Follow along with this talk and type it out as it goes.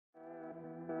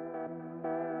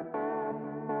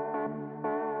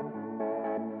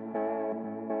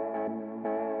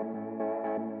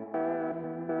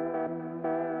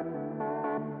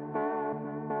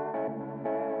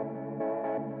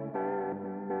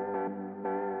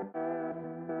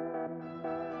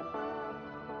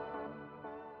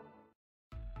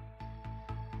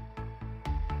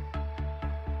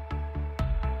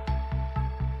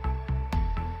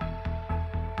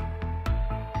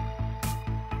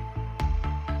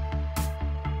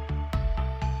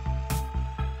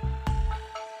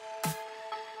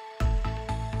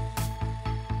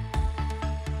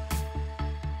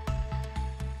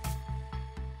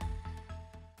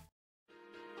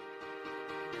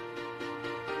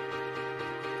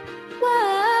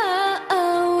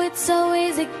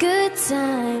always a good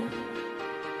time.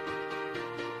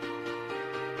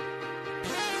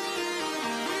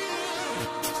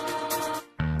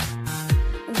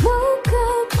 Woke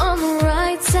up on the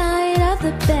right side of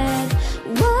the bed.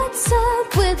 What's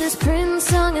up with this Prince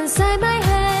song inside my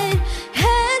head?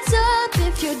 Heads up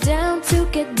if you're down to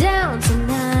get down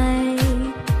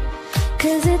tonight,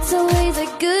 'cause it's always a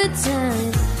good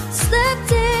time.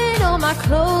 Slept in all my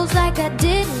clothes like I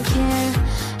didn't care.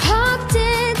 Hopped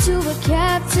into a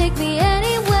cab, take me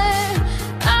anywhere.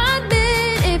 I'm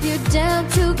in if you're down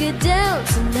to get down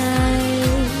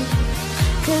tonight,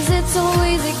 'cause it's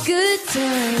always a good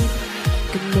time.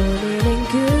 Good morning and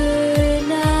good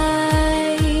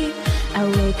night. I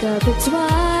wake up at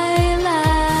twilight.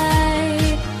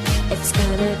 It's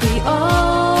gonna be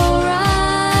alright.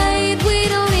 We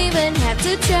don't even have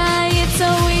to try. It's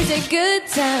always a good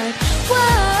time. Whoa,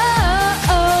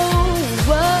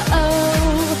 whoa,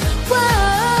 whoa.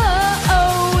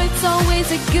 It's always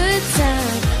a good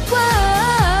time.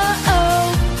 Whoa,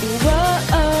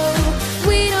 whoa.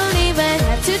 We don't even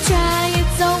have to try.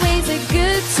 It's always a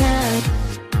good time.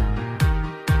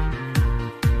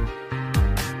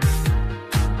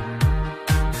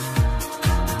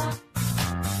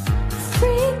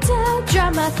 Freaked out,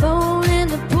 dropped my phone in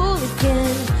the pool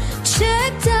again.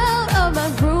 Checked out of my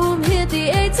room, hit the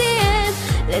ATM.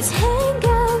 Let's hang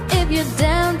out if you're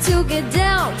down to get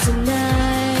down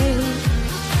tonight,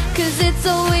 'cause it's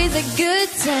always a good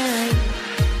time.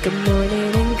 Good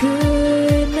morning and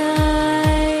good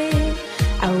night.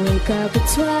 I wake up at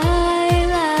twilight.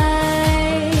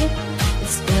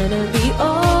 It's gonna be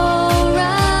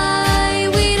alright.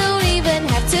 We don't even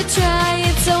have to try.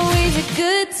 It's always a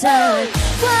good time.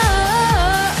 Whoa,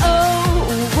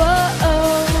 whoa,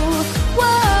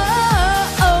 whoa.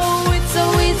 It's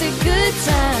always a good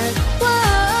time.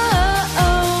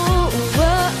 Whoa,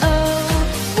 whoa.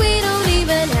 We don't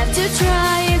even have to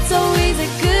try. It's always a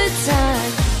good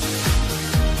time.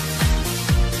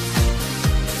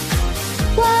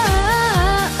 Whoa,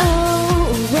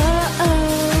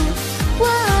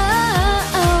 whoa.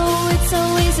 It's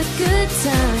always a good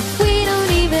time. We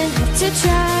don't even have to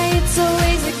try. It's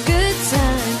always a good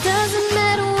time. Doesn't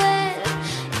matter when.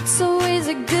 It's always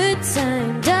a good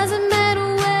time. Doesn't matter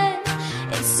when.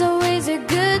 It's always a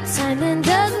good time. And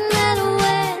doesn't matter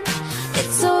when.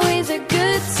 It's always a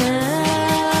good time.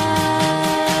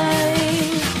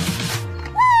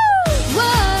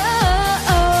 Whoa,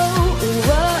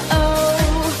 whoa.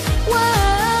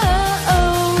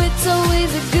 It's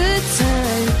always a good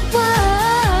time. Whoa,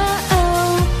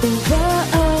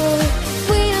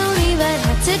 we don't even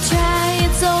have to try.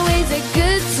 It's always a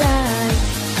good time.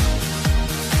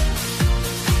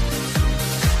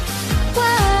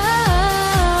 Whoa,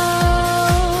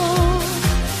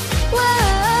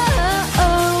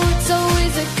 it's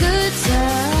always a good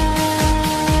time.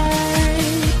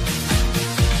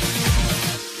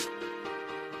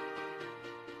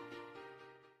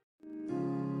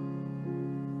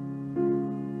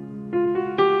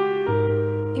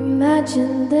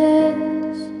 Imagine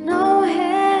there's no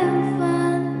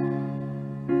heaven.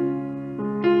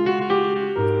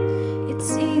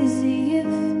 It's easy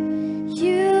if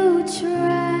you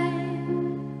try.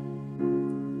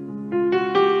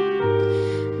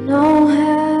 No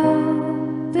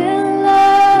help in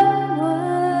lovers.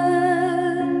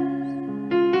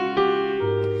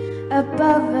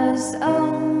 Above us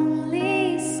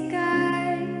only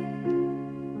sky.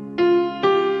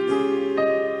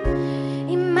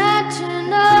 Imagine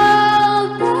all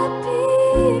the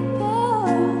people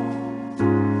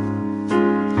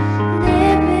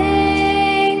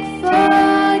living for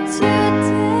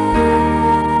today.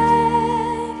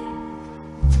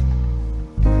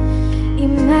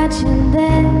 Imagine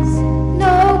there's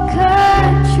no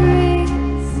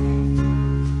countries.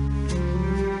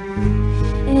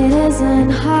 It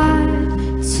isn't hard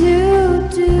to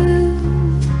do.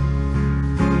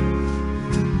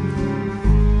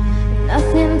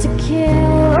 Nothing to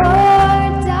kill or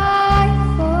die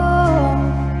for,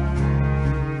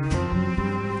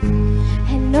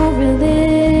 and no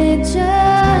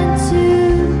religion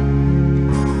too.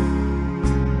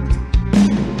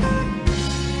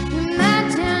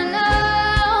 Imagine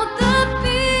all the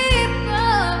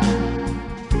people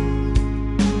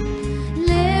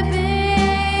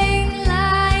living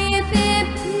life in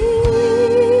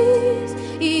peace.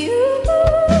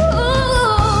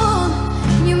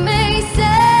 You may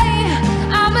say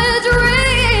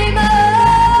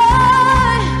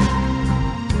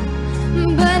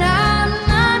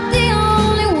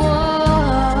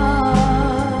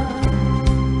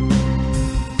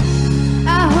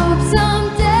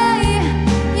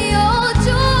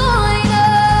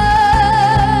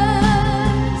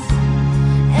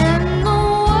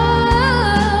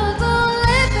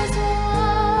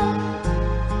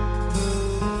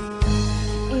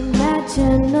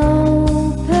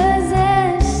no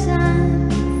possession.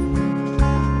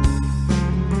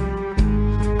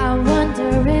 I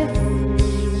wonder if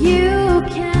you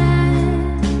can.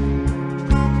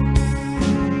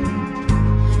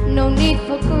 No need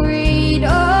for